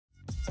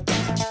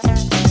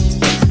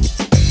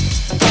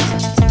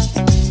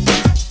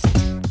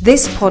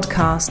This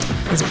podcast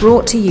is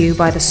brought to you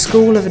by the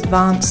School of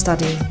Advanced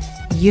Study,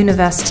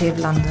 University of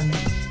London.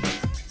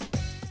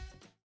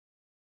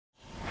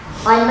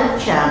 I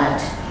met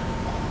Janet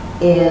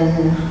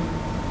in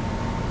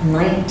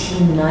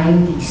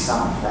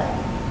 1990-something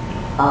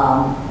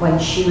when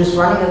she was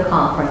running a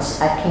conference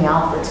at King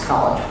Alfred's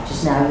College, which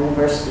is now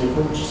University of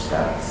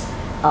Winchester,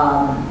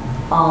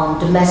 on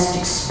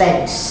domestic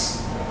space,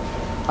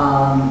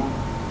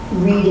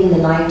 reading the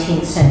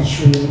 19th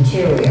century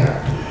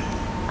interior.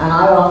 And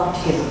I offered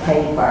to give a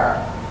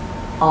paper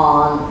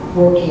on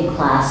working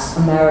class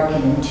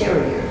American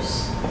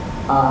interiors,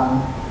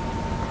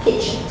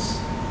 kitchens,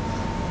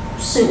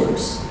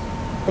 sewers,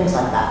 things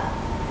like that.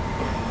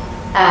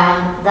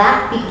 And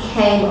that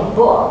became a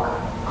book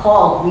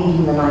called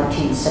Reading the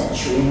 19th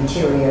Century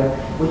Interior,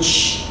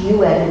 which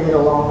you edited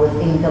along with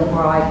Inga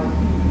Bryden.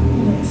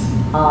 Yes.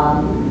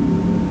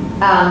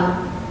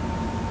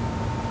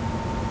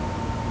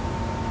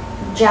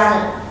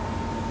 Janet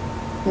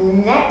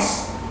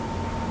next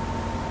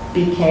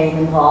became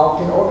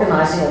involved in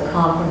organizing a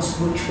conference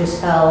which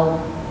was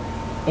held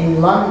in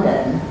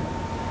London,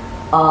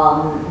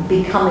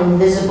 Becoming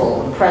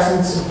Visible, the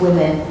Presence of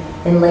Women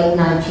in Late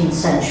 19th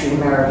Century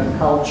American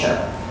Culture,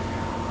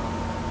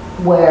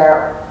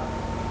 where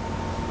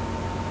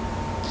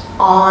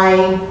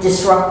I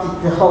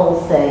disrupted the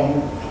whole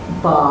thing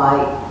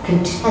by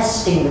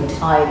contesting the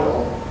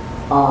title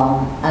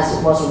as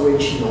it was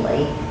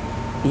originally.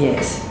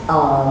 Yes.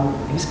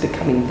 It was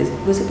Becoming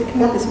Visible. Was it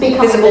Becoming Visible?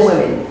 Becoming Visible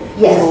Women.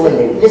 Yes, Visible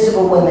Women.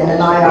 Visible Women,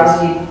 and I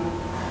argued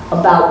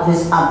about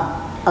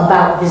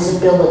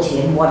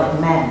visibility and what it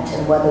meant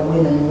and whether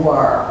women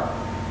were,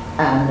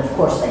 and of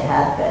course they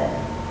had been,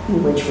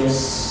 which was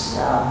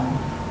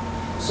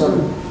sort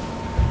of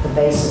the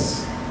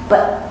basis.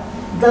 But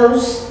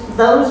those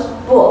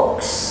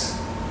books,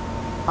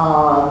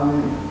 I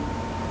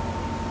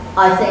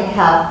think,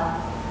 have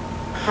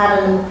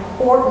had an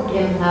important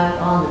impact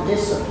on the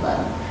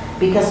discipline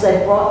because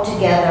they brought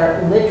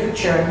together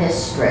literature and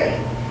history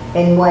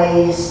in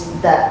ways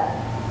that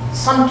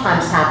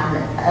sometimes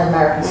happen at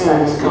American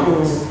Studies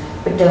conferences,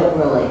 but don't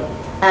really.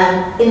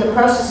 And in the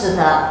process of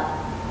that,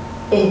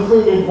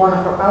 included one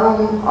of her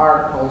own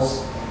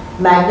articles,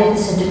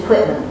 Magnificent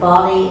Equipment,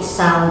 Body,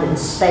 Sound, and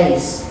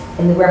Space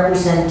in the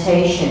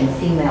Representation of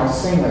Female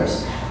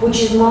Singers, which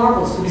is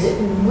marvelous because it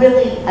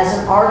really, as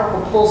an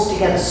article, pulls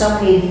together so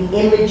many of the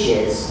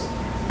images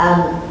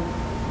and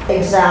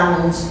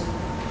examines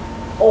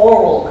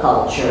oral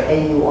culture,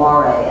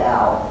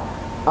 A-U-R-A-L,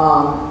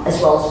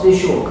 as well as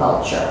visual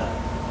culture.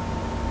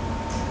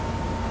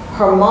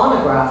 Her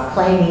monograph,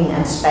 Claiming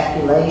and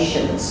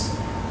Speculations,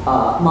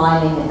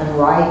 Mining and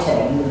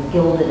Writing in the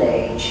Gilded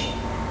Age,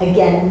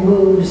 again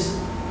moves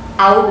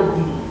out of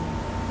the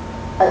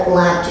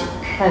Atlantic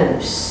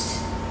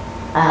coast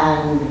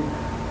and, I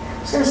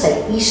was going to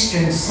say,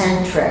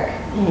 Eastern-centric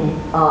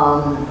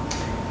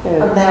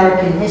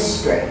American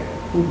history.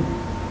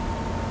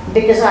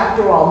 Because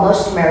after all,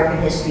 most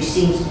American history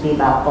seems to be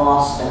about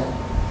Boston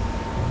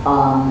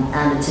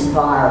and its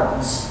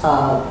environs,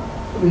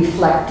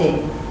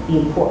 reflecting the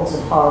importance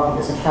of Harvard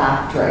as a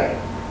factory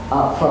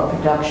for a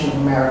production of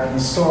American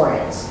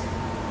historians.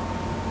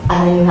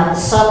 And then you have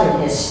the Southern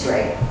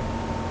history.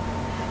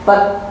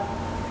 But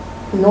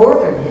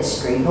Northern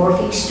history,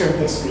 Northeastern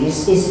history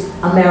is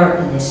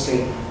American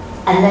history.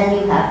 And then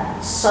you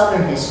have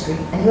Southern history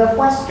and you have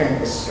Western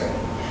history.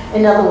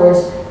 In other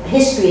words,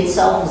 history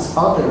itself is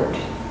othered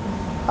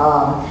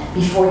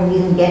before you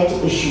even get to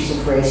issues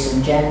of race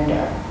and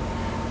gender.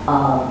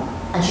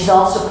 And she's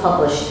also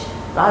published,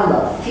 I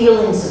love,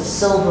 Feelings of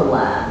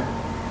Silverland,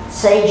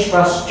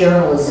 Sagebrush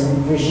Journalism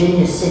in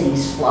Virginia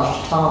City's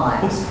Flush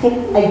Times.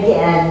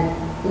 Again,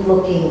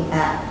 looking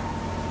at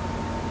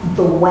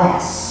the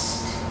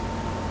West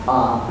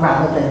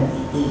rather than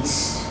the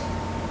East.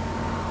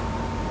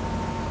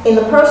 In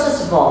the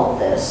process of all of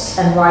this,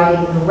 and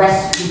writing The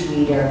Recipe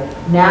Reader,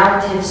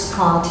 Narratives,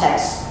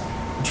 Context,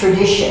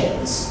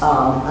 Traditions,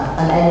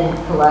 an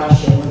edited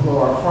collection with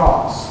Laura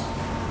Cross,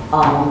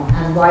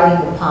 and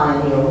writing The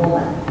Pioneer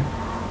Woman,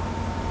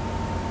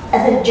 I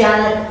think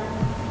Janet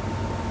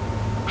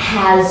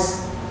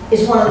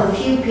is one of the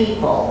few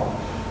people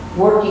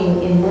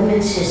working in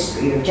women's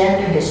history or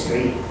gender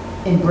history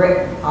in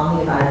Britain, on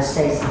the United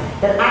States,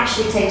 that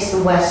actually takes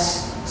the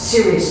West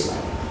seriously.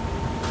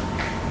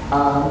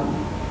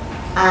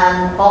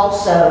 And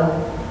also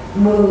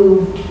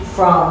moved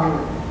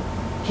from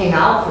King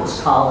Alfred's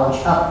College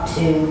up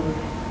to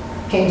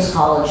King's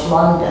College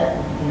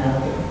London,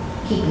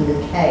 keeping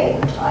the K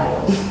in the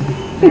titles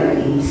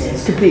very easy.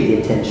 It's completely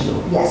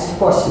intentional. Yes, of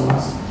course it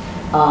was.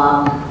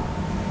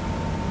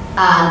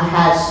 And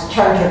has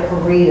turned her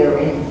career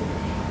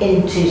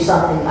into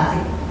something, I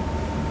think,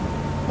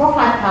 more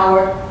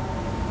high-powered,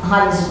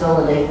 high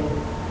visibility,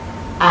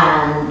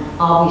 and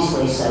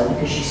obviously so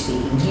because she's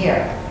speaking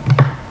here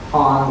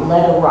on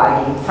letter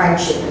writing,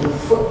 friendship, and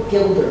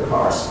Foote-Gilder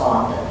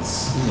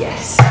correspondence.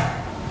 Yes.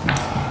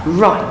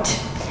 Right.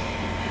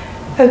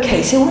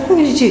 Okay, so what I'm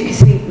going to do,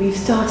 because we've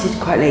started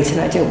quite late and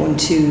I don't want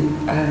to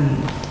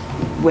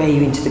wear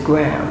you into the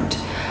ground.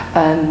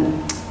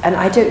 And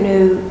I don't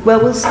know,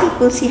 well,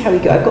 we'll see how we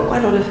go. I've got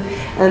quite a lot of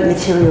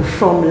material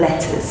from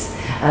letters,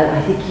 and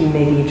I think you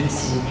may be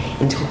interested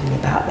in talking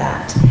about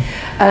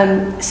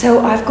that. So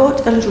I've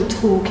got a little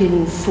talk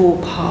in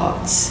 4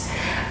 parts,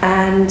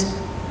 and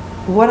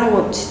what I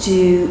want to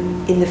do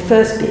in the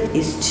first bit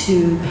is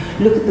to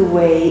look at the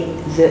way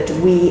that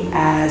we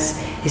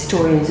as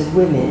historians of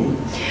women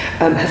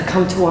have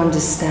come to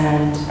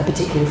understand a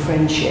particular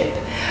friendship,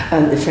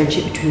 the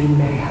friendship between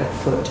Mary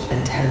Foote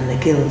and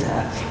Foote-Gilder,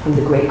 one of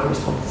the great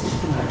correspondences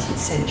of the 19th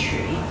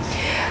century,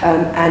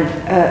 and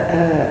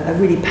a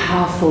really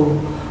powerful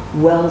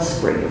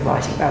wellspring of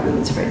writing about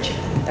women's friendship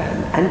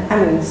and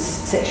women's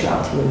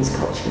sexuality, women's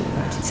culture in the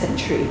 19th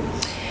century.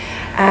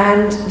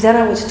 And then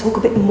I want to talk a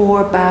bit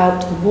more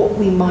about what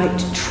we might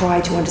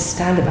try to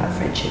understand about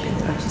friendship in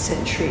the 19th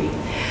century.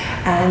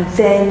 And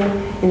then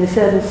in the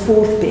 3rd and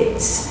 4th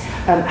bits,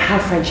 how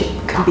friendship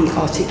can be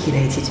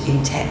articulated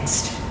in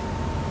text.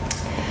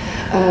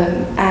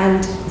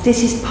 And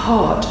this is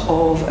part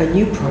of a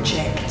new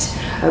project,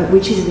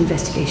 which is an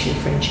investigation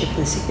of friendship and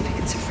the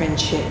significance of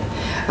friendship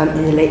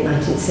in the late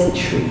 19th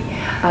century.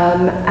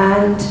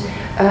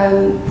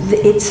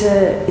 It's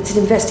an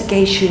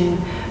investigation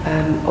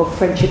of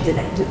friendship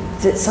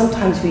that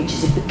sometimes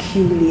reaches a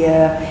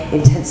peculiar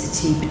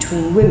intensity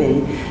between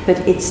women, but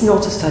it's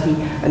not a study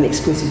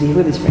exclusively of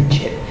women's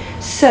friendship.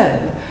 So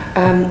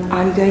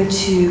I'm going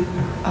to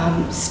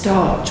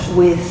start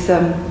with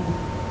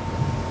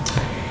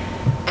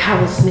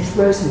Carol Smith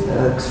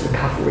Rosenberg's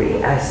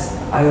recovery, as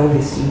I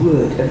obviously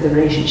would, of the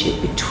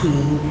relationship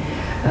between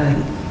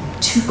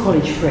 2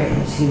 college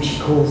friends whom she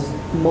calls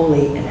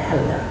Molly and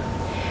Helena.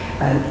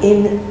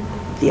 In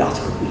the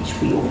article which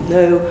we all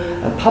know,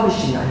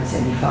 published in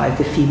 1975,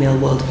 The Female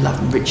World of Love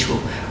and Ritual,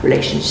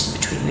 Relationships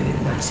Between Women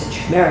in 19th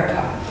Century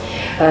America.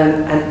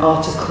 An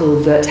article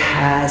that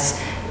has,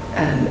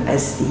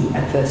 as the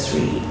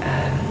anniversary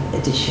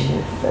edition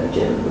of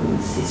Journal of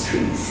Women's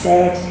History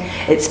said,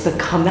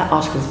 that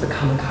article has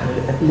become a kind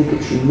of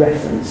obligatory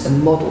reference, a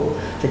model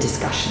for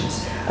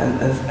discussions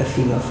of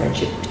female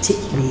friendship,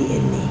 particularly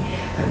in the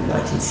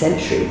 19th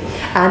century.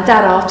 And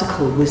that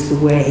article was the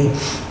way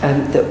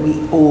that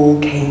we all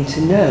came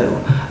to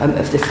know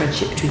of the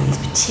friendship between these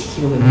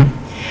particular women.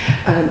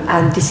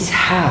 And this is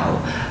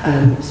how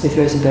Smith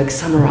Rosenberg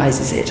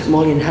summarises it.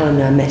 Molly and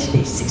Helena met in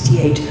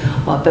 1868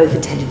 while both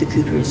attended the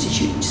Cooper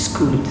Institute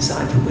School of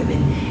Design for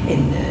Women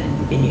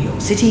in New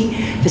York City.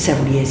 For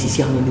several years, these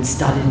young women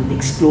studied and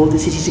explored the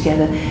city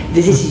together,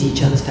 visited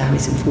each other's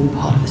families, and formed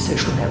part of a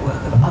social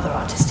network of other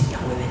artistic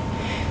young women.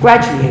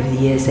 Gradually, over the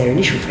years, their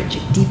initial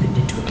friendship deepened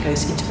into a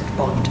close, intimate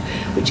bond,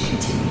 which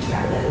continued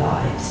throughout their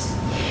lives.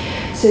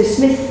 So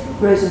Smith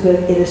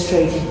Rosenberg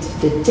illustrated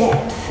the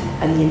depth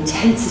and the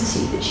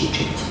intensity that she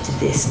attributed to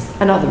this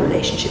and other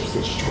relationships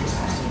that she talks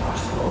about in the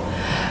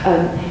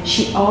article.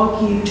 She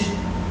argued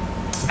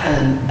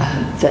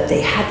that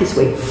they had this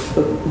way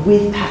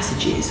with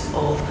passages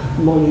of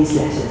Molly's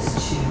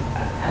letters to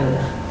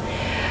Helena.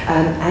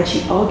 And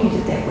she argued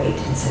that their weight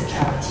and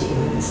centrality in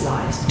women's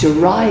lives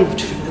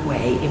derived from the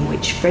way in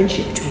which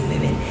friendship between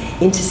women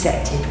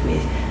intersected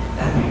with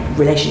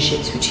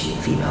relationships between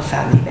female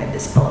family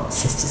members, aunts,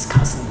 sisters,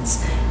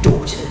 cousins,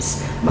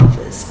 daughters,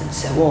 mothers, and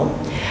so on.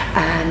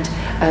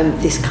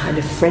 And this kind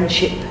of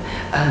friendship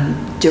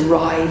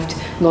derived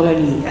not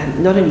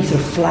only sort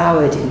of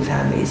flowered in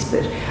families,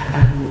 but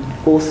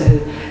also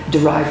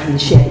derived from the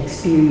shared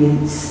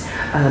experience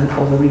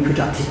of a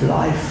reproductive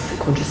life,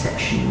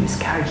 contraception,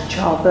 miscarriage,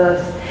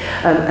 childbirth,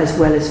 as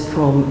well as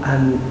from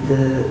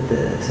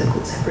the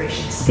so-called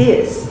separation of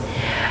spheres.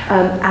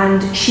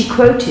 And she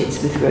quoted,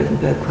 Smith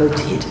Rosenberg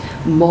quoted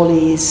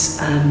Molly's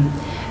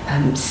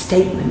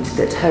statement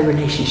that her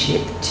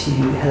relationship to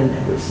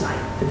Helena was like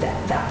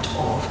that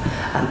of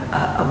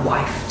a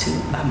wife to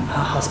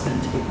her husband.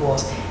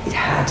 It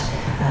had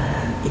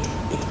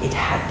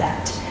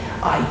that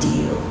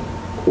ideal,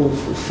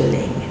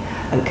 all-fulfilling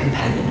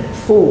companion and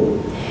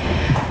form.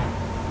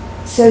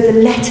 So the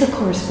letter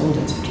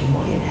correspondence between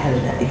Molly and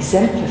Helena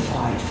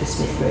exemplified for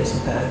Smith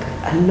Rosenberg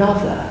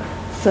another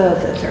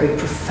further very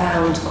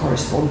profound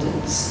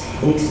correspondence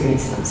in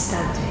experience and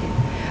understanding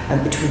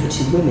between the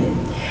 2 women.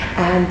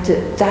 And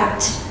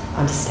that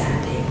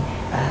understanding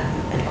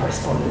and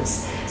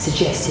correspondence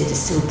suggested a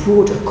still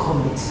broader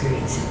common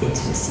experience of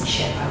intimacy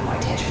shared by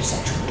white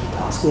heterosexual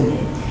middle-class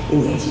women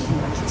in the 18th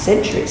and 19th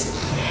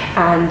centuries.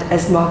 And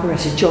as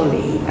Margaretta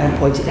Jolly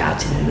pointed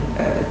out in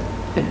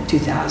a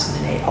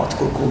 2008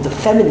 article called The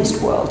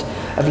Feminist World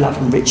of Love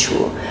and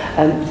Ritual,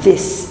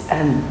 this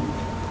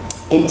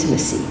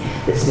intimacy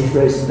that Smith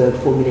Rosenberg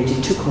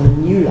formulated took on a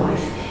new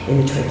life in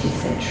the 20th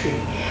century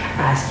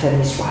as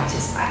feminist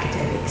writers,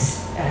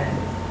 academics,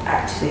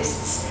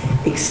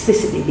 activists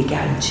explicitly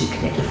began to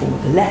connect the form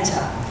of a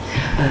letter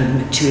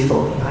to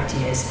evolving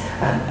ideas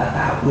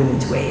about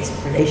women's ways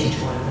of relating to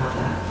one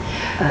another.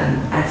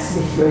 And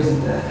Smith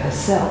Rosenberg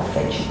herself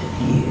ventured the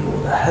view or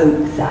the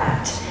hope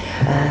that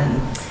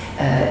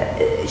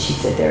she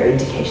said there are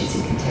indications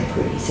in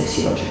contemporary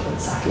sociological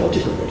and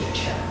psychological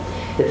literature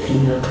that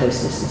female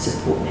closeness and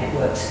support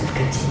networks have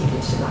continued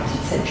into the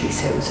 19th century,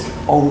 so it was a sort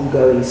of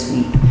ongoing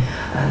sweep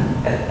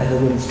of a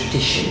women's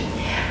tradition,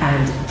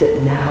 and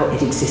that now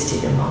it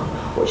existed among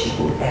what she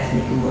called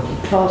ethnic and working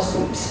class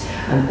groups,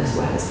 as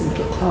well as the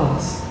middle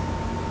class.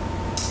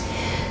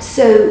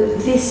 So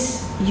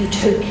this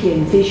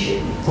utopian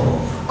vision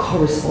of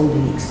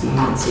corresponding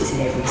experiences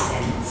in every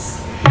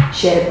sense,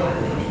 shared by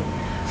women,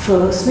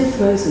 for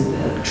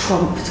Smith-Rosenberg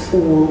trumped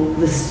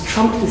the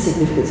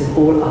significance of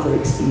all other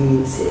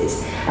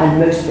experiences and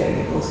most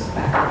variables of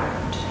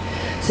background.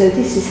 So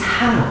this is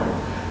how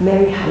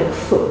Mary Hallock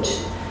Foote,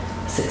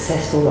 a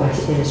successful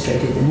writer,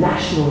 illustrated the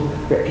national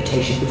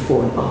reputation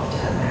before and after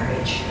her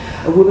marriage.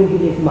 A woman who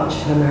lived much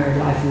of her married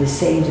life in the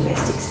same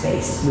domestic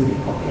space as moving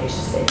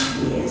populations of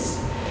engineers,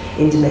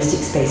 in domestic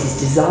spaces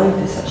designed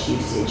for such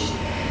usage.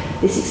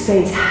 This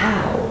explains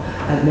how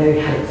Mary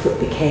Hallock Foote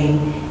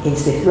became, in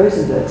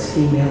Smith-Rosenberg's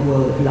female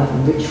world of love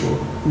and ritual,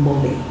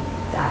 Molly.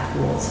 That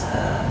was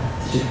her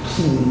sort of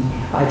key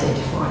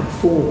identifying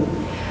form,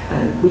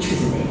 which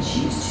was a name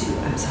she used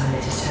to sign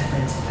letters to her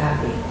friends and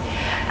family.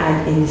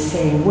 And in the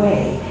same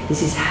way,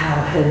 this is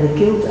how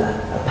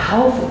Foote-Gilder, a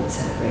powerful and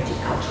celebrated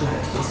cultural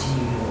activist in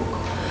New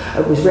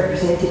York, was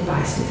represented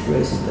by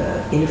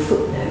Smith-Rosenberg in a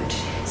footnote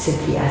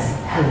simply as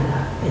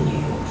Helena, a New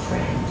York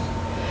friend.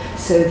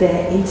 So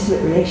their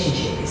intimate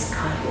relationship is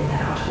kind of, in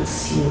that article,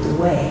 sealed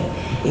away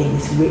in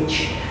this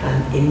rich,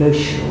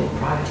 emotional,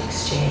 private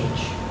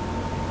exchange.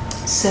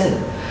 So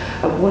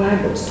what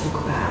I want to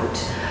talk about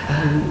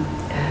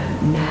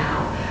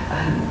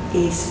now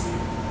is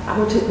I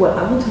want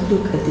to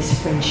look at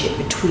this friendship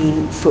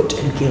between Foote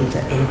and Gilder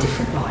in a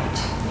different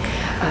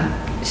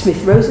light.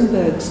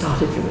 Smith-Rosenberg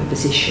started from a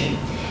position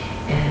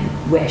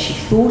where she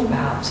thought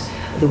about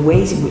the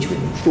ways in which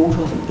women thought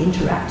of and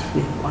interacted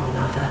with one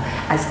another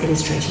as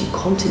illustrating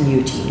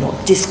continuity,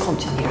 not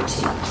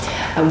discontinuity,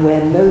 and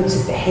where modes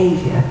of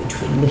behaviour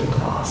between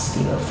middle-class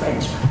female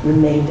friends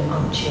remained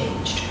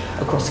unchanged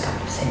across a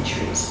couple of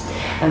centuries.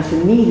 And for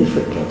me, the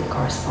Foote-Gilder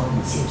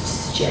correspondence seems to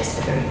suggest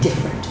a very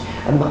different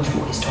and much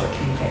more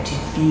historically effective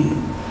view,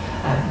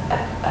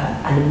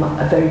 and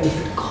a very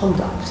different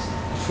conduct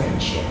of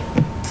friendship,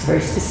 a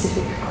very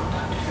specific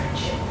conduct of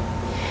friendship.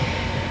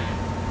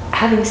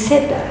 Having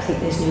said that, I think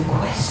there's no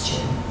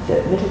question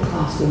that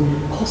middle-class women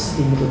and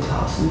possibly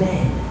middle-class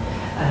men,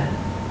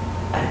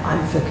 and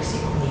I'm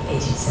focusing on the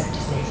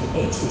 1870s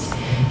and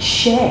 1880s,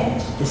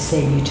 shared the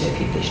same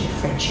utopian vision of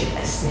friendship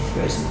as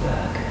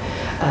Smith-Rosenberg,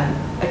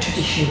 a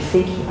tradition of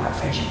thinking about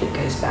friendship that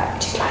goes back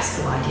to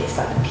classical ideas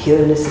about the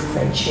pureness of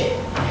friendship,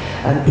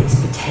 its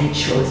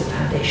potential as a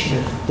foundation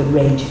of the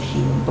range of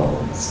human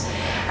bonds.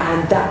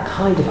 And that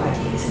kind of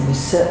idealism was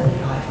certainly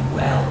alive and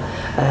well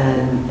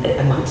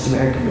amongst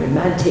American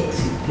romantics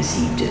who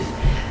perceived of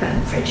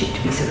friendship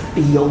to be sort of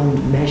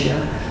beyond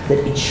measure, that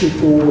it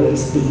should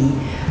always be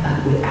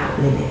without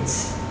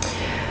limits.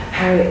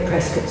 Harriet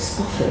Prescott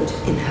Spofford,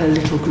 in her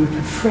little book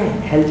of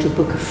friends,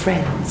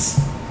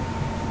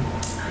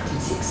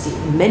 1960,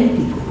 and many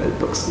people wrote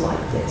books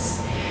like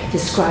this,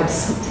 describes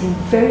something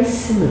very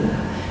similar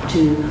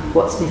to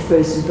what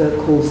Smith-Rosenberg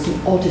calls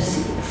the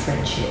odyssey of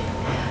friendship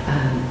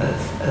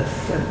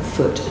of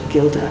Foote and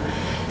Gilder.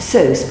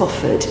 So,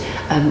 Spofford,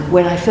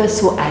 when I first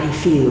saw Addie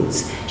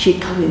Fields, she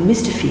had come with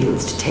Mr.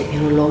 Fields to take me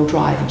on a long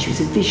drive, and she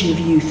was a vision of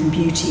youth and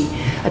beauty,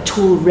 a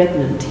tall,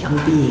 regnant young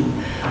being.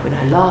 When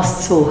I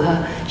last saw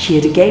her, she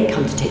had again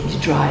come to take me to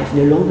drive,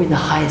 no longer in the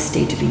highest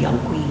state of a young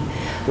queen,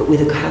 but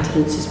with a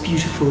countenance as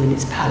beautiful in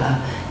its pallor,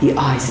 the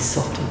eyes as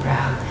soft and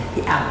brown,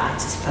 the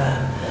outlines as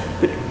firm,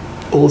 but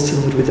all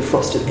silvered with the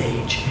frost of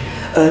age.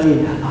 Early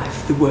in her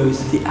life, the woes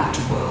of the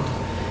outer world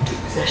took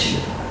possession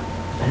of her.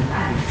 And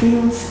Addie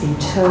Fields, in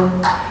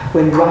turn,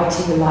 when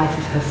writing the life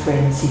of her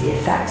friend Celia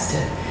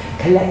Thaxter,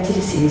 collected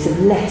a series of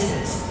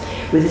letters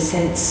with a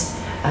sense,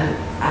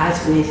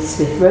 as with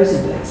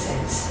Smith-Rosenberg's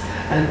sense,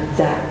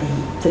 that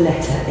the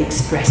letter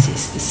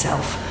expresses the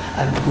self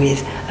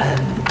with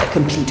a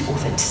complete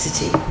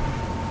authenticity.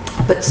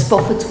 But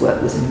Spofford's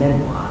work was a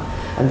memoir,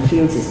 and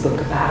Fields' book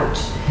about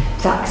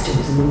Thaxter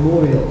was a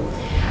memorial.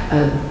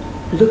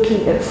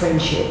 Looking at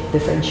friendship, the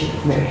friendship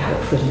of Mary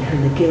Hallock Foote and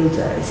Helena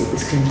Gilder as it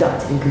was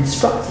conducted and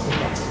constructed in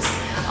letters,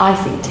 I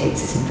think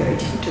takes us in very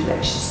different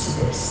directions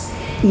to this.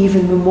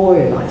 Even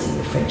memorialising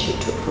the friendship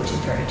took Foote in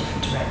very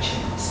different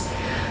directions.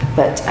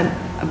 But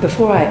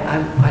before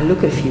I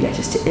look at a few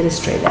letters to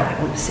illustrate that,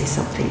 I want to say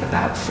something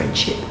about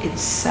friendship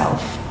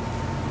itself.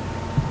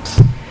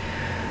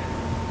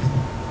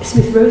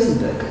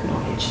 Smith-Rosenberg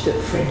acknowledged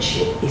that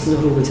friendship is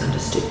not always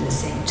understood in the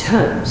same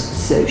terms,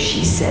 so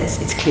she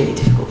says it's clearly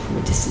difficult from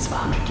a distance of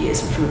 100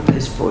 years and from a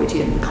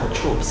post-Freudian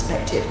cultural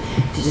perspective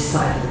to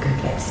decipher the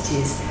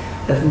complexities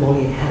of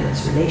Molly and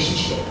Helena's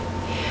relationship.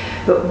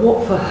 But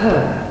what for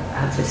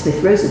her, for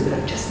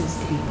Smith-Rosenberg, just needs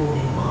to be borne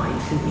in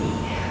mind for me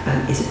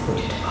is a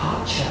point of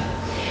departure.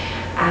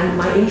 And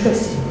my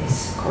interest in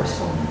this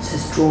correspondence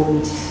has drawn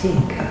me to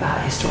think about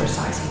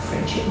historicising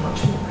friendship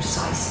much more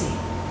precisely,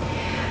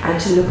 and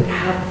to look at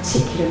how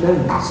particular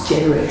moments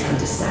generate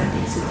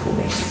understandings and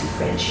formations of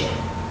friendship.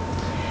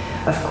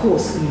 Of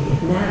course, we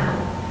live now,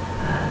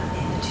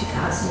 in the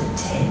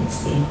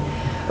 2010s, in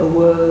a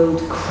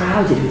world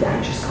crowded with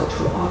anxious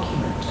cultural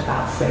argument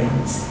about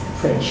friends,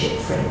 friendship,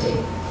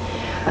 friending.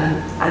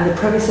 And the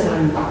premise that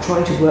I'm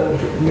trying to work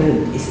with at the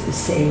moment is that the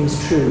same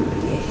was true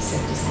in the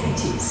 1870s and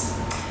 80s.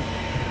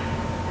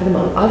 And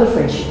among other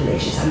friendship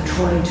relations, I'm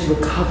trying to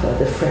recover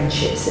the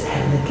friendships that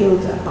Helena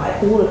Gilder, by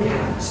all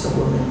accounts, a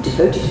woman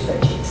devoted to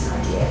friendship as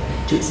an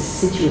idea, to its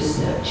assiduous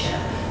nurture,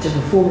 to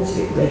performance of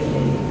it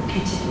regularly and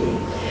repeatedly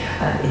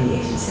in the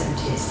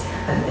 1870s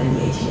and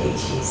the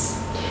 1880s.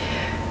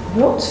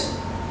 What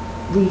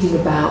reading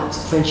about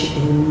friendship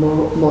in the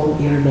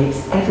modern era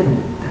makes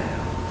evident,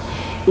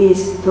 though,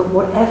 is that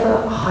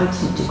whatever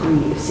heightened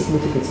degree of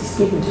significance is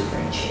given to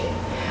friendship,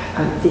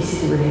 this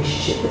is a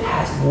relationship that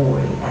has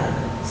warring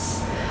elements.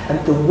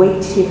 The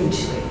weight given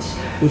to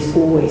it is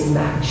always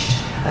matched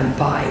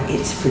by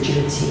its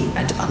fragility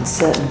and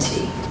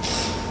uncertainty.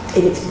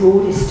 In its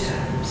broadest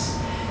terms,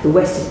 the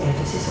Western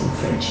emphasis on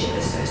friendship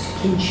as opposed to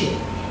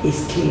kinship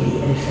is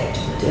clearly an effect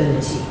of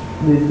modernity,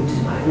 movement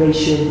and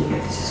migration, the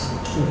emphasis on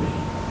autonomy.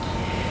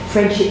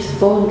 Friendship's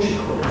voluntary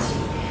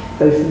quality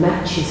both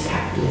matches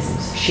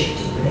capitalism's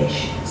shifting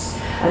relations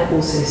and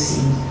also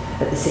seems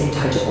at the same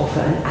time to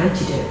offer an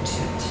antidote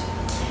to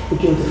it. The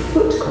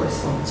Gilder-Foote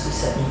correspondence was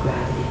certainly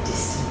grounded in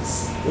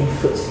distance, in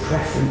Foote's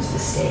preference for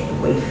staying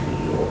away from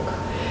New York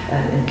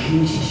and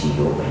commuting to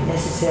New York when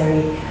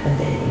necessary, and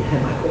then in her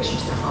migration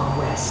to the far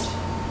west.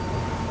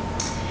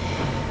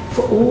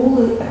 For all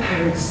the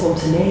apparent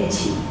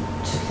spontaneity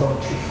to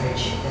voluntary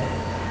friendship, though,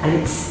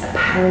 and its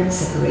apparent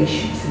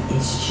separation from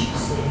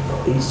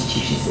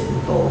institutions that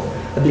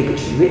involve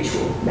obligatory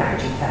ritual,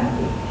 marriage and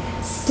family,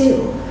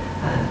 still,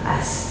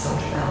 as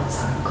Sandra Bell and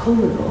Simon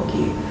Coleman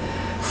argue,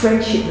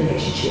 friendship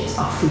relationships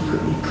are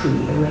frequently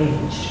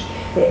pre-arranged.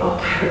 They are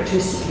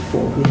characteristically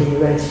formed within a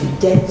relatively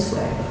dense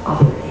web of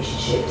other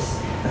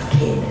relationships of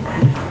kin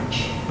and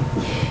friendship.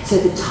 So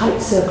the tight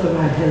circle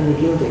around Helena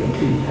Gilder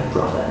included her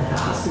brother and her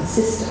husband's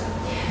sister,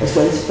 as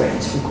well as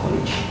friends from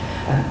college.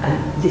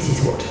 And this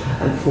is what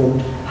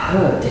formed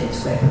her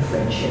dense web of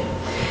friendship.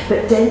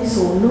 But dense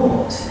or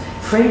not,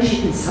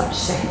 friendship in such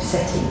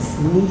settings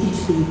needed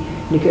to be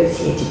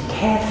negotiated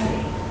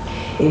carefully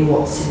in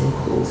what Simmel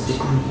calls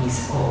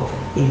degrees of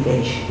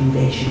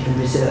invasion and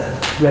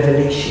reserve,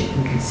 revelation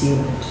and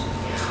concealment.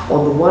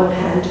 On the one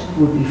hand,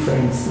 would-be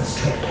friends must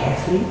tread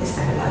carefully, as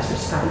Anna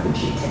Lazarus found when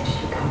she attempted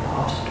to become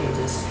part of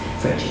Gilder's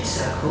friendship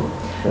circle,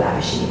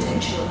 lavishing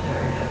attention on her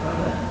and her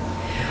brother.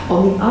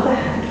 On the other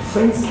hand,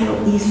 friends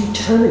cannot easily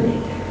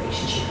terminate their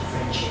relationship with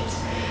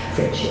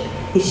friendship.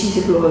 Issues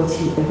of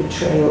loyalty and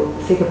betrayal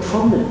figure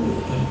prominently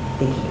in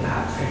thinking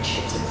about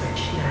friendships and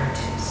friendship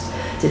narratives.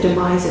 The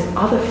demise of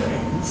other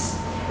friends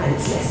and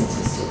its lessons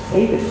for still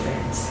favoured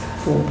friends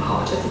form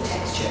part of the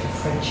texture of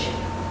friendship.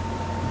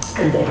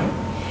 And then,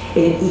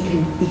 in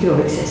an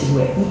economic setting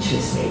where each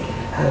must make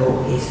her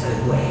or his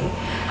own way,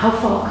 how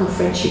far can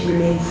friendship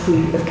remain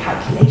free of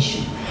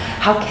calculation?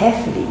 How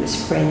carefully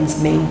must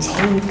friends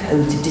maintain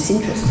codes of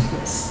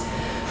disinterestedness?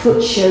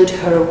 Foote showed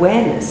her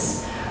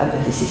awareness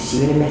of this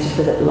issue in a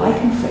metaphor that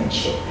likened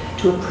friendship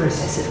to a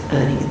process of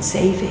earning and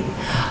saving.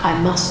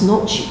 I must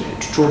not, she wrote,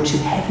 draw too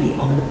heavily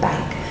on the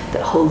bank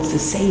that holds the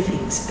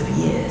savings of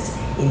years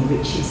in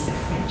riches of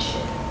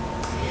friendship.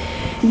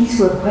 These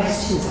were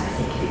questions, I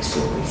think, of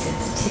extraordinary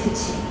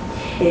sensitivity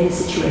in a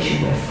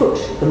situation where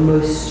Foote, the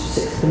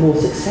more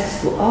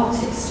successful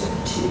artist of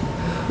the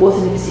two,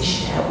 was in a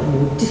position to help the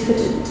more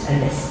diffident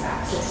and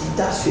perhaps less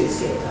industrious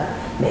Gilder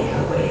make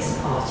her way as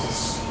an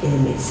artist in the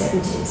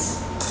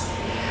mid-70s.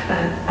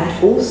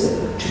 And also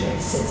of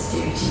tremendous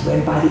sensitivity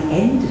when by the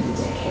end of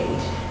the decade,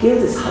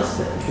 Gilder's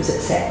husband was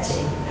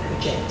accepting and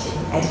rejecting,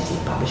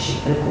 editing, publishing,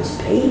 and of course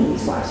paying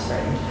his wife's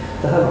friend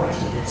for her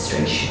writing and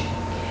illustration.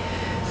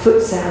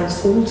 Foote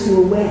sounds all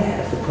too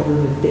aware of the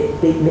problem of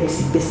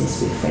mixing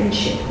business with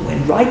friendship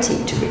when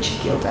writing to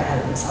Richard Gilder,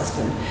 Helena's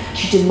husband.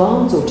 She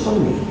demands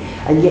autonomy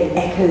and yet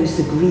echoes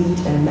the greed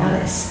and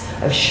malice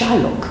of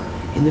Shylock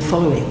in the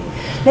following.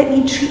 Let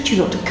me entreat you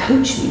not to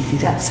coach me through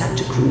that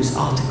Santa Cruz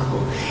article.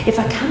 If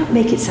I cannot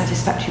make it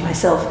satisfactory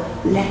myself,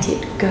 let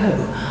it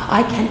go.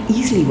 I can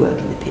easily work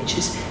in the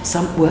pictures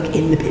some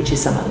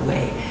other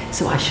way,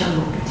 so I shall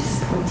not be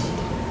disappointed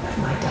of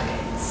my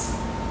ducats.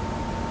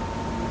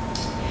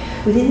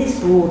 Within this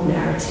broad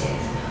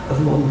narrative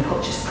of modern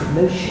culture's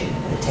promotion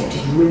and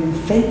attempted ring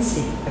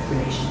fencing of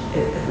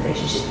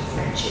relationship and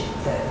friendship,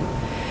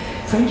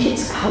 though,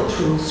 friendship's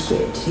cultural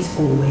script is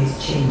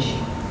always changing.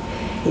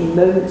 In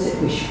moments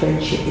at which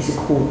friendship is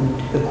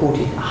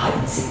accorded a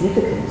heightened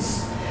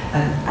significance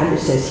and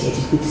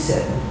associated with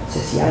certain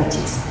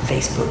socialities,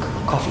 Facebook,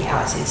 coffee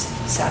houses,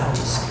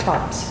 salons,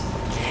 clubs.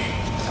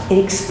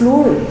 In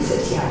exploring the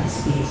socialities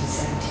of the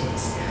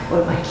 1870s, one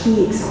of my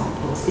key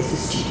examples is the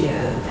studio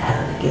home of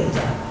Helena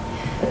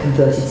Gilder, a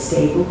converted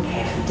stable,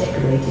 carefully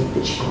decorated,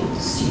 that she called the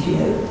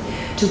studio,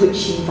 to which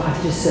she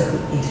invited a circle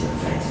of intimate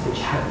friends, of which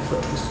Harry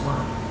Foote was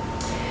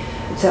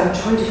one. So I'm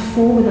trying to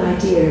form an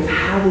idea of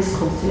how this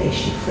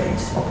constellation of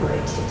friends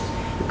operated,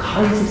 the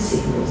kinds of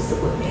signals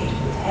that were made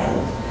and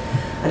withheld,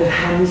 and and of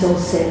how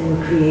mise-en-scène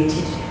were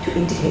created to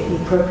indicate the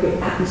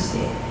appropriate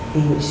atmosphere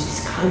in which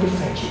this kind of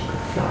friendship could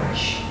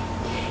flourish.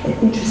 And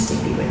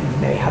interestingly,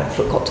 when Mary Howard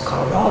Foote got to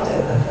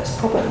Colorado, her first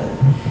proper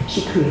home,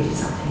 she created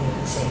something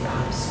of the same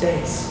kind of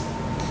space.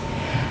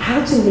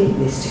 How to link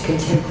this to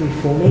contemporary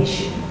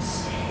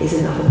formations is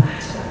another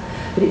matter,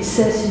 but it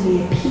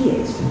certainly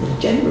appears from the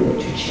general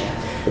literature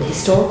that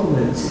historical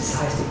moments of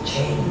seismic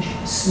change,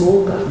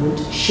 small government,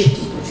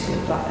 shifting political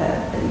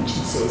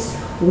allegiances,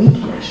 weak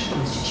national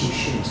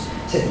institutions,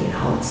 so the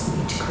enhanced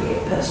need to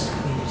create personal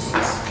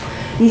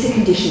communities. These are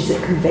conditions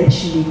that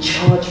conventionally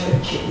charge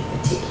friendship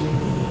with particular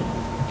meaning.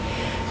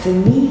 For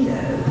me,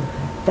 though,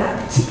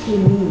 that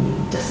particular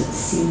meaning doesn't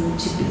seem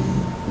to be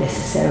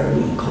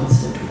necessarily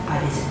consonant with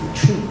ideas of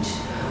retreat,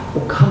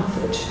 or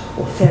comfort,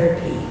 or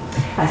therapy,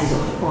 as is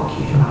often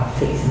argued about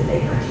figures in the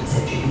late 19th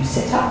century who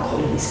set up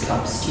colonist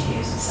clubs,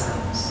 studios, and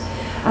salons.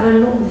 And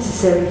I'm not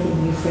necessarily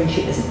thinking of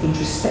friendship as an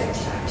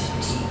introspective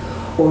activity,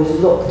 or as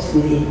locked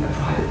within a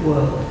private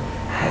world,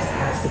 as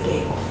has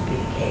again often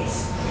been the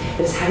case,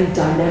 but as having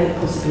dynamic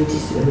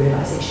possibilities for the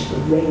realisation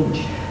of a range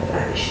of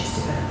ambitious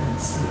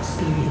developments and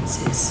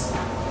experiences.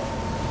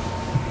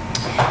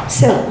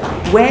 So,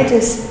 where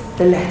does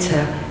the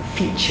letter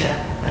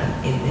feature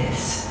in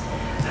this?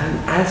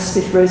 As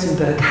Smith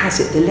Rosenberg has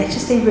it, the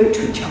letters they wrote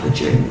to each other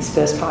during these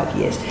first 5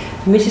 years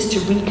permit us to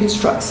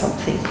reconstruct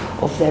something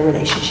of their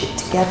relationship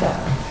together.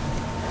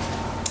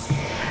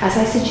 As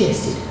I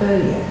suggested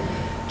earlier,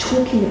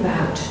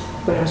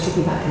 when I was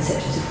talking about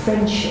conceptions of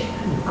friendship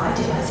and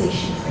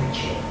idealisation of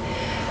friendship,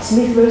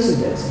 Smith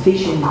Rosenberg's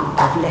vision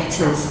of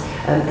letters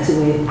as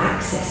a way of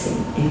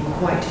accessing, in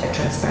quite a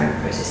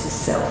transparent process, the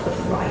self of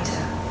the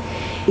writer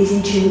is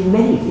in tune with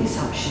many of the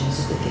assumptions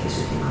of the figures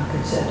with whom I'm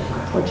concerned in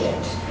my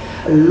project.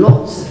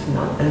 Lots of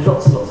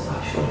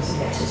published volumes of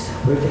letters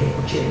were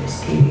available during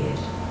this period.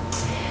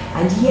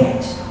 And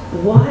yet,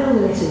 while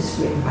letters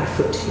written by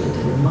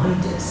Foote-Gilder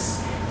remind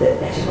us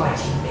that letter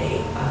writing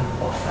may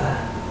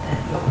offer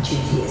the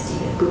opportunity, as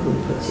Dina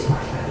Goodwin puts it,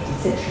 right about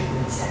 18th century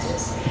women's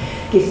letters,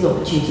 gives an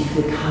opportunity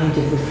for the kind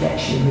of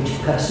reflection in which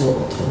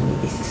personal autonomy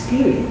is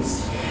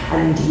experienced,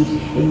 and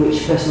indeed in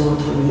which personal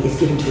autonomy is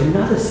given to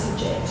another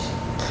subject.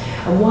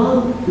 And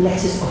while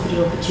letters offered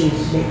an opportunity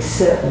to make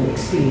certain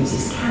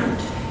experiences count,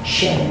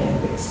 share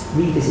memories,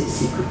 revisit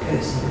secret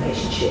codes in the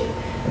relationship,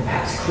 and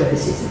perhaps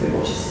crevices of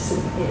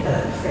eroticism in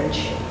early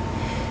friendship,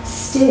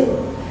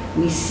 still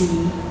we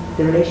see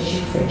the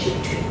relationship of friendship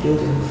between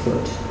Gilder and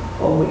Foote,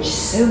 on which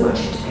so much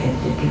had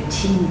depended and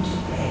continued to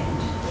depend,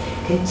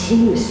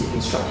 continuously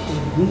constructed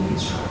and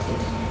reconstructed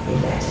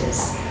in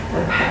letters,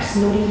 and perhaps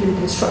not even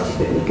constructed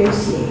but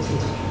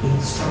negotiated in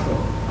struggle.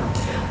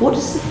 What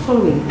does the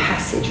following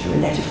passage from a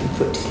letter from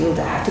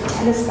Foote-Gilder have to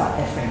tell us about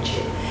their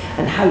friendship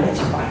and how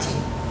letter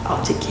writing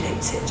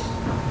articulates it?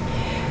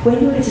 When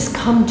your letters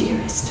come,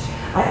 dearest,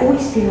 I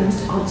always feel I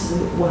must answer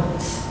them at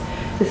once.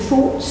 The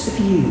thoughts of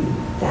you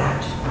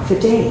that for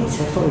days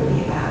have followed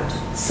me about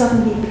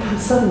become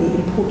suddenly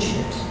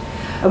importunate.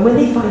 And when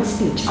they find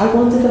speech, I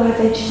wonder that I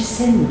venture to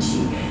send them to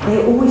you.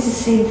 They are always the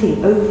same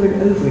thing over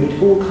and over, and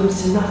it all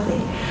comes to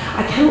nothing.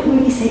 I cannot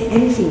really say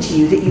anything to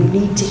you that you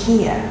need to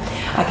hear.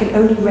 I can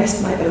only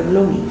rest my own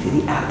longing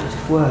through the outlet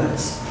of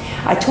words.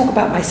 I talk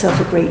about myself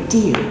a great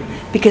deal,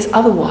 because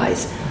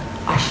otherwise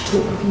I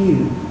should talk of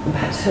you and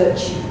perhaps hurt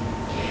you.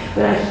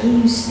 When I hear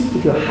you speak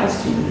of your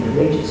housekeeping and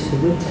arrangements for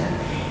the winter,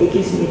 it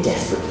gives me a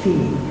desperate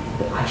feeling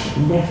that I should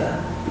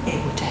never be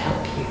able to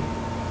help you.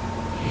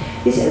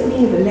 This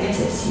opening of a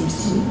letter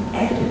seems to me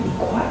evidently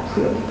quite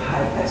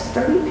preoccupied, perhaps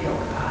very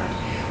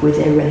preoccupied, with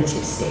their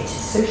relative status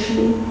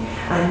socially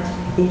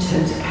and in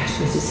terms of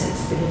categories of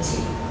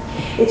sensibility.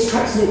 It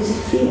strikes notes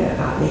of fear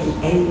about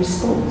making any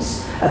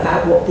response,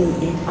 about what the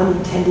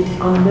unintended,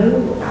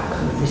 unknowable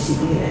outcome of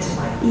receiving a letter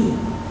might be.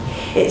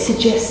 It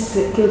suggests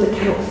that Gilder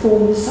cannot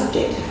form the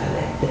subject of her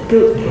letter, that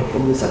Gilder cannot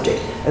form the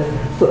subject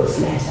of Foote's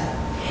letter.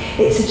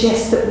 It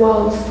suggests that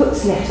while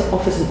Foote's letter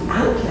offers an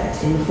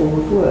outlet in the form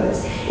of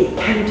words, it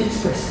cannot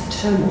express the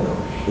turmoil,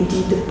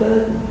 indeed the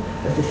burden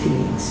of the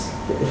feelings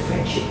that the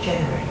friendship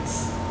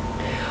generates.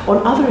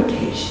 On other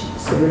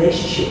occasions, the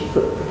relationship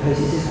Foote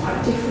proposes is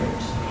quite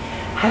different.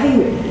 Having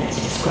written a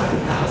letter describing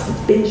her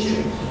husband's binge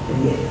drinking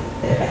and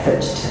the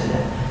effort to turn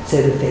a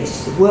sober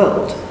face to the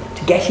world,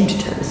 to get him to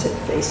turn a sober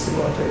face to the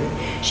world really,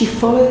 she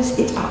follows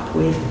it up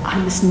with, I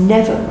must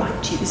never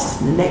write to you, this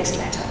is in the next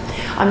letter,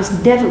 I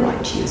must never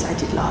write to you as I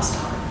did last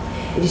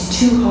time. It is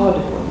too hard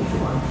upon you for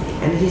one thing,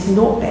 and it is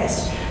not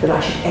best that I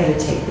should ever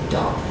take the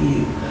dark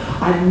view.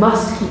 I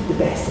must keep the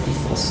best that is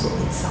possible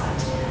in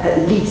sight,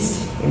 at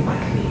least in my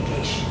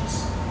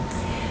communications.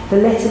 The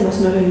letter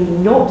must not only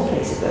not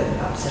place a burden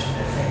of upset on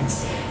her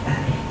friends,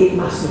 it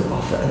must not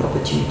offer an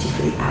opportunity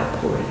for the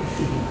outpouring of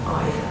feeling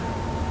either.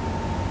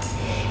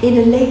 In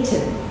a later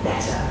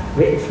letter,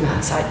 written from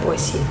outside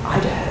Boise,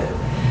 Idaho,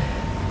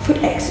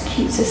 Foote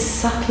executes a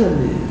subtler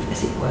move,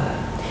 as it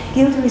were.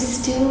 Gilder is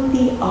still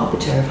the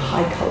arbiter of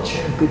high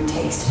culture and good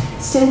taste,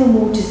 still the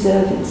more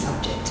deserving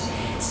subject,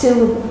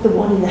 still the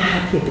one in the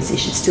happier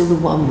position, still the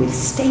one with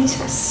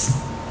status.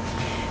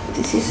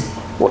 This is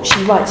what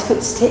she writes,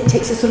 Foote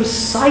takes a sort of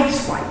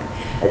sideswipe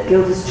at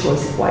Gilder's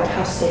choice of White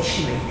House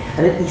stationery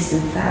and at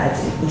Eastern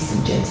fads and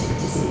Eastern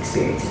gentilities in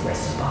experience of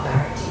Western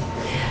barbarity,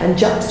 and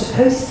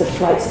juxtaposes the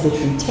flights of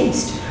literary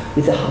taste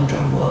with the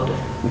humdrum world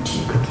of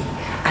routine cooking,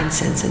 and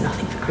sends her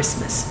nothing for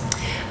Christmas.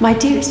 My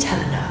dearest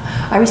Helena,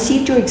 I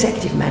received your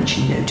executive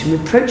mansion note and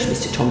reproached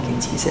Mr.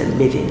 Tompkins, he's a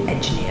live-in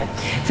engineer,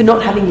 for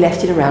not having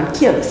left it around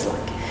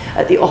careless-like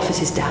at the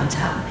offices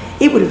downtown.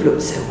 It would have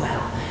looked so well.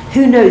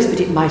 Who knows but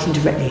it might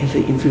indirectly have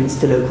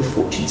influenced the local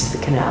fortunes of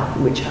the canal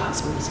in which her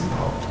husband was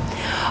involved.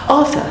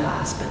 Arthur, her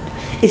husband,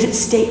 is at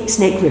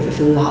Snake River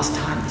for the last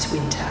time this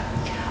winter.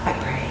 I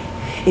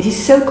pray. It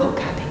is so cold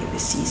camping at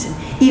this season,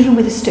 even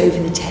with a stove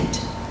in the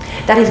tent.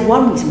 That is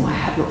one reason why I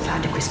have not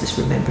found a Christmas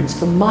remembrance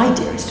for my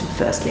dearest and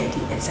first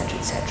lady, etc.,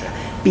 etc.,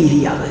 be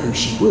the other who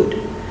she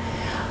would.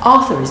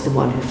 Arthur is the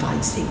one who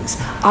finds things.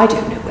 I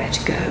don't know where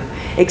to go,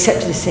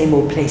 except to the same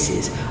old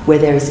places where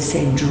there is the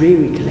same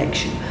dreary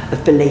collection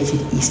of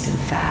belated Eastern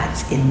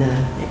fads in the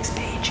next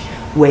page,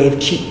 way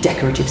of cheap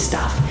decorative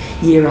stuff,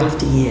 year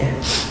after year.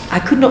 I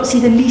could not see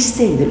the least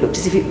thing that looked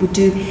as if it would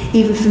do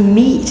even for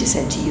me to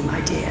send to you, my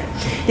dear.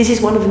 This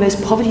is one of the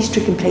most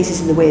poverty-stricken places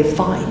in the way of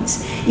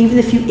finds. Even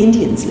the few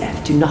Indians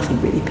left do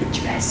nothing really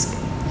picturesque.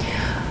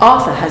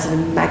 Arthur has a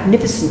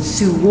magnificent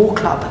Sioux War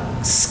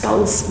Club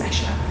skull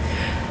smasher.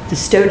 The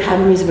stone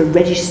hammer is of a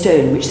reddish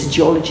stone which the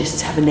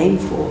geologists have a name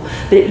for,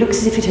 but it looks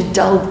as if it had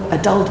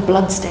a dulled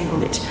blood stain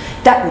on it.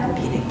 That wouldn't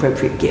be an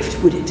appropriate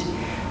gift, would it?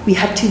 We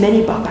have too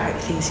many barbaric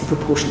things in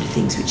proportion to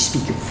things which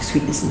speak of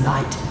sweetness and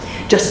light,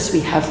 just as we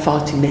have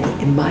far too many,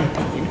 in my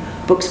opinion,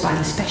 books by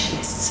the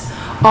specialists.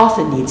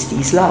 Arthur needs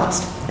these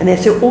last, and they're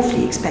so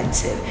awfully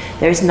expensive,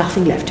 there is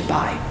nothing left to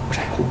buy, what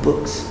I call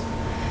books.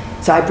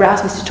 So I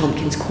browse Mr.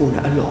 Tompkins'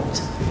 corner a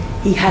lot.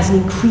 He has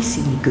an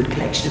increasingly good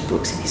collection of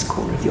books in his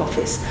corner of the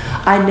office.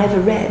 I never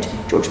read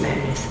George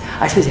Meredith.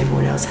 I suppose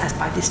everyone else has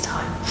by this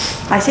time.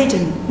 I say to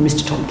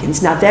Mr.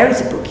 Tompkins, now there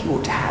is a book you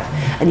ought to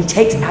have, and he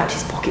takes out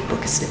his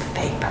pocketbook, a slip of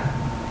paper,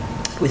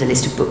 with a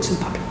list of books and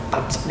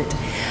pubs on it,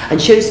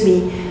 and shows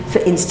me, for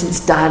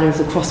instance, Diana of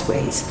the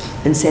Crossways,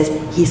 and says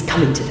he is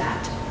coming to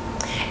that.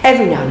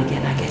 Every now and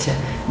again I get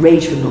a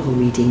rage for novel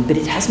reading, but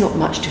it has not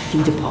much to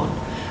feed upon.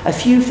 A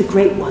few of the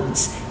great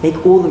ones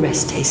make all the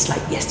rest taste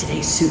like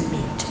yesterday's soup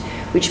meat,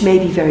 which may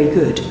be very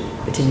good,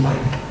 but in my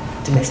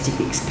domestic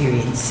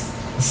experience,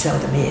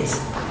 seldom is.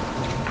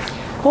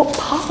 What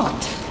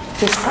part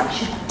does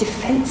such a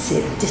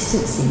defensive,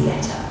 distancing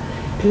letter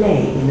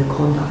play in the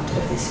conduct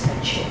of this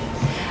friendship?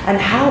 And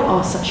how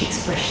are such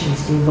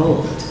expressions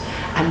involved?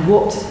 And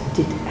what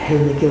did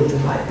Helena Gilder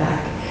write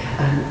back?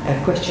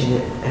 A question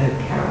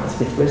that Carol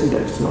Smith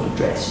Rosenberg does not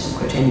address. She doesn't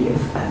quote any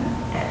of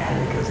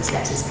Helena Gilder's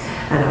letters,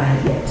 and I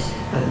have yet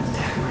to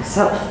tackle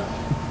myself.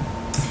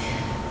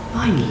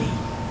 Finally,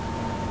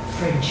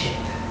 friendship,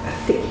 a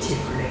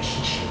fictive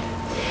relationship.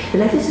 The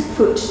letters of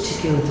Foote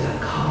to Gilder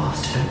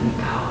cast and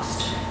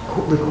recast,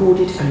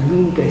 recorded and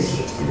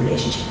renegotiated the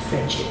relationship of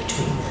friendship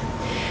between them.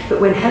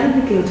 But when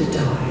Helena Gilder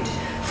died,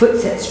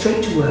 Foote set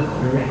straight to work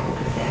on a record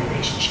of their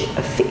relationship,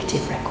 a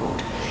fictive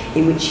record,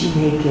 in which she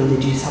made Gilder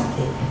do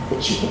something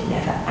that she had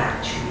never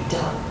actually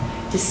done,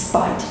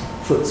 despite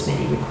Foote's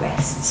many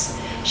requests.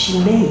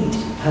 She made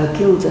her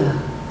Gilder,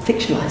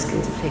 fictionalised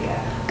Gilder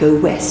figure, go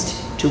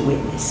west to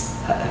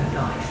witness her own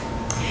life.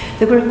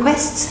 The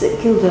requests that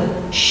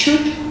Gilder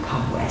should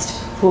come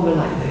west form a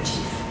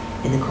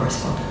leitmotif in the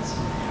correspondence.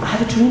 I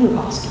have a dream of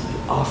asking you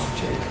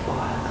after a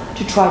while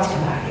to try to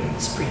come out here in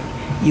the spring,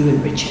 you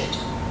and Richard.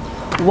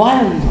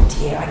 While you're not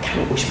here, I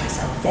cannot wish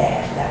myself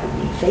there, for that would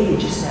mean failure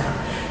just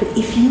now. But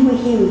if you were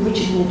here with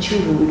Richard and the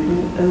children, would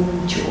mean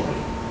only joy.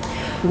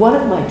 One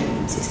of my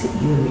dreams is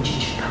that you and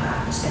Richard should come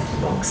out and spend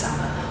a long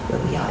summer where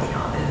we are in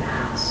our own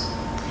house.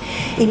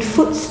 In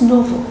Foote's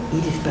novel,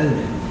 Edith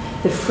Bonham,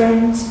 the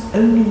friends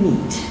only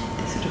meet,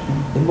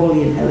 the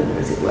Molly and Helena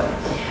as it were,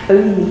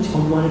 only meet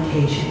on one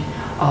occasion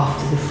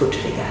after the Foote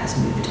figure has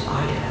moved to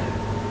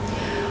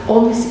Idaho.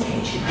 On this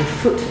occasion, the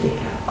Foote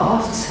figure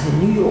asks her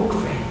New York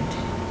friend,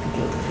 the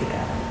Gilder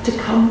figure,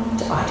 to come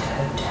to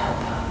Idaho to help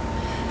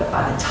her. But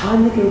by the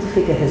time the Gilder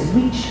figure has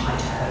reached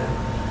Idaho,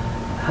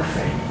 her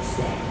friend is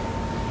dead.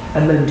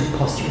 A moment of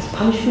posthumous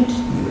punishment,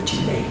 you were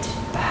too late,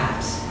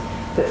 perhaps.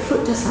 But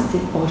Foote does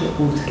something odder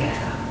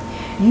altogether.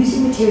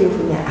 Using material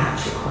from their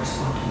actual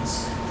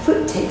correspondence,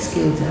 Foote takes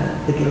the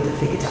Gilder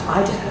figure to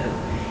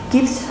Idaho,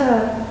 gives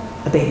her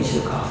a baby to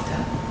look after,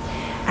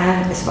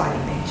 and a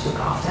surviving baby to look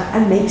after,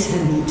 and makes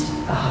her meet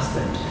a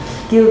husband.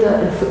 Gilder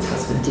and Foote's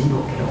husband did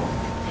not get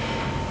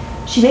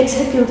on. She makes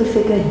her Gilder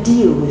figure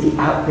deal with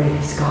the outbreak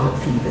of scarlet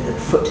fever that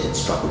Foote had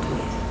struggled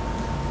with.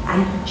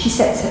 And she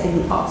sets her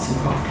in the arts and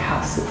craft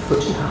house that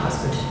Foote and her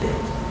husband had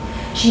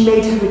built. She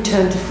made her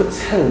return to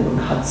Foote's home on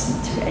the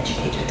Hudson to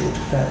educate her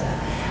daughter further,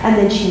 and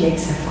then she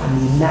makes her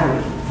finally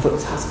marry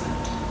Foote's husband.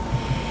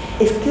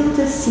 If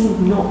Gilder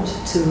seemed not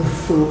to have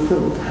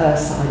fulfilled her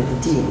side of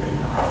the deal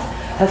in life,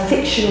 her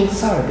fictional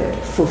surrogate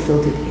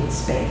fulfilled it in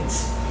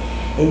spades.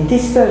 In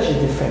this version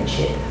of the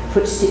friendship,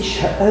 Foote stitched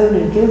her own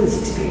and Gilder's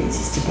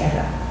experiences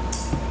together.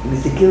 It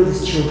was the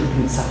Gilder's children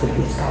who had suffered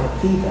with scarlet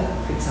fever,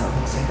 for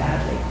example, so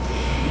badly.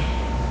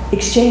 She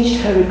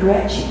exchanged her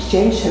regret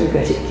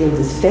at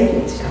Gilder's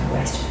failure to come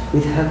west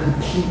with her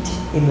complete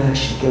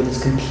immersion,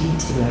 Gilder's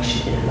complete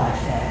immersion in a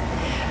life there.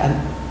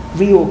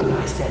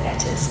 Reorganised their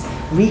letters,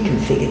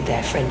 reconfigured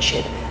their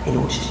friendship in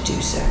order to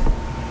do so.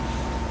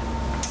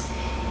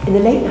 In the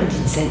late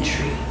 19th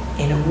century,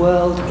 in a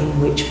world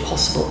in which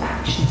possible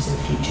actions and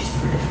futures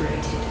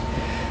proliferated,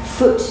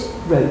 Foote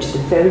wrote the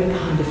very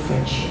kind of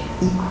friendship,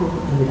 equal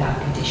and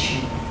without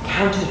condition,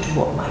 counter to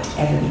what might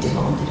ever be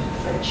demanded of a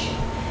friendship,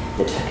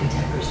 that her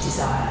contemporaries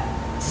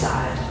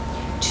desired.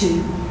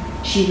 Two,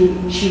 she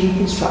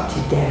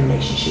reconstructed their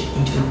relationship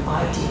into an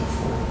ideal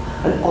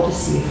form, an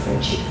odyssey of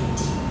friendship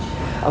indeed,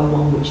 and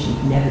one which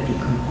need never be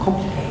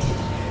complicated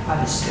by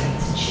the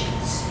strains and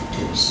shifts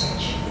to which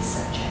friendship is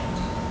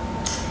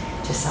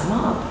subject. To sum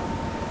up,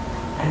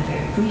 and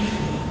very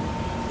briefly,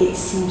 it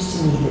seems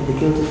to me that the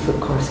Gilder-Foote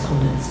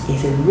correspondence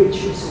is a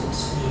rich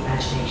resource for the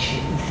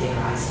imagination and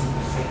theorising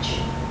of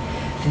friendship.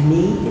 For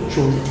me, it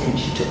draws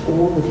attention to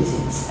all that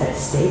is at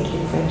stake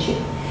in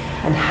friendship,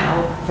 and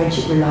how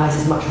friendship relies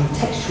as much on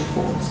textual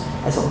forms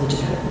as on the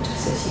development of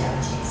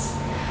socialities.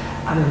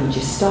 I'm only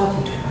just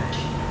starting to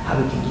imagine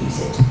how we can use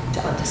it to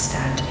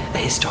understand a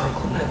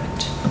historical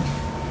moment.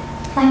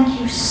 Thank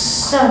you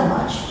so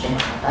much,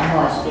 Jennifer. I know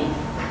I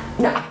speak.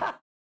 No.